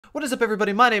What is up,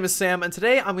 everybody? My name is Sam, and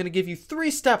today I'm going to give you 3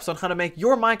 steps on how to make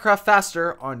your Minecraft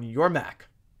faster on your Mac.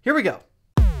 Here we go.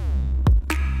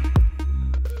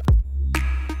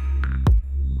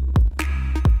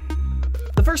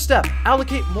 The first step,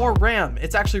 allocate more RAM.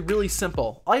 It's actually really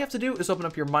simple. All you have to do is open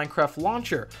up your Minecraft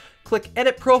launcher. Click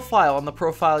Edit Profile on the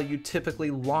profile you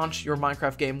typically launch your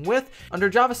Minecraft game with. Under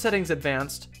Java Settings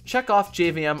Advanced, check off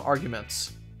JVM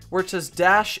Arguments. Where it says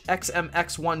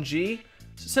 -XMX1G,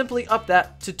 simply up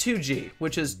that to 2G,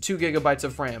 which is 2 gigabytes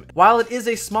of RAM. While it is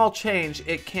a small change,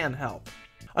 it can help.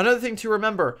 Another thing to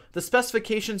remember, the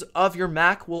specifications of your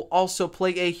Mac will also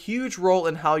play a huge role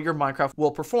in how your Minecraft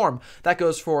will perform. That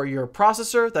goes for your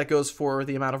processor, that goes for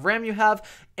the amount of RAM you have,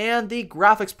 and the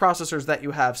graphics processors that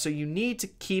you have, so you need to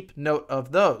keep note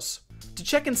of those. To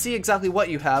check and see exactly what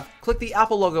you have, click the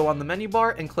Apple logo on the menu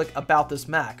bar and click About This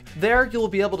Mac. There, you'll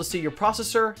be able to see your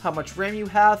processor, how much RAM you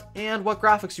have, and what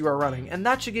graphics you are running, and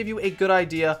that should give you a good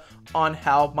idea on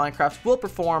how Minecraft will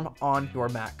perform on your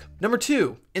Mac. Number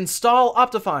 2, install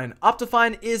Optifine.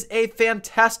 Optifine is a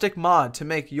fantastic mod to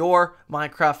make your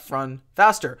Minecraft run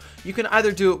faster. You can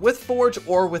either do it with Forge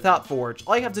or without Forge.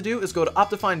 All you have to do is go to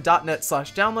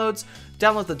optifine.net/downloads,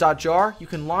 download the .jar, you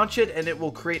can launch it and it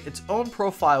will create its own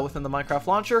profile within the Minecraft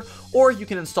launcher, or you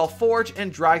can install Forge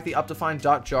and drag the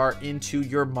optifine.jar into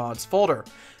your mods folder.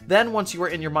 Then once you are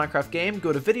in your Minecraft game,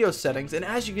 go to video settings, and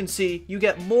as you can see, you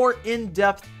get more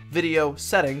in-depth video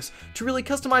settings to really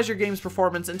customize your game's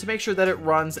performance and to make sure that it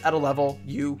runs at a level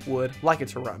you would like it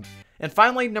to run. And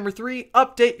finally, number 3,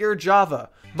 update your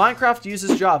Java. Minecraft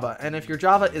uses Java, and if your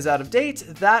Java is out of date,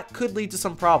 that could lead to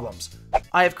some problems.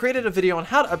 I have created a video on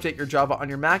how to update your Java on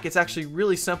your Mac. It's actually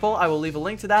really simple. I will leave a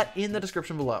link to that in the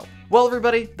description below. Well,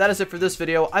 everybody, that is it for this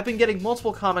video. I've been getting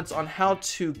multiple comments on how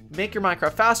to make your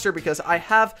Minecraft faster because I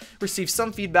have received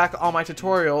some feedback on my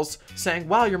tutorials saying,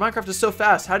 wow, your Minecraft is so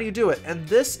fast. How do you do it? And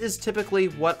this is typically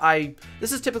what I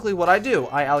do.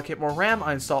 I allocate more RAM,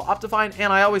 I install Optifine,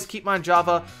 and I always keep my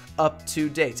Java up to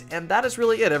date. And that is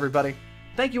really it, everybody.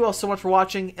 Thank you all so much for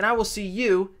watching, and I will see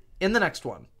you in the next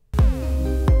one.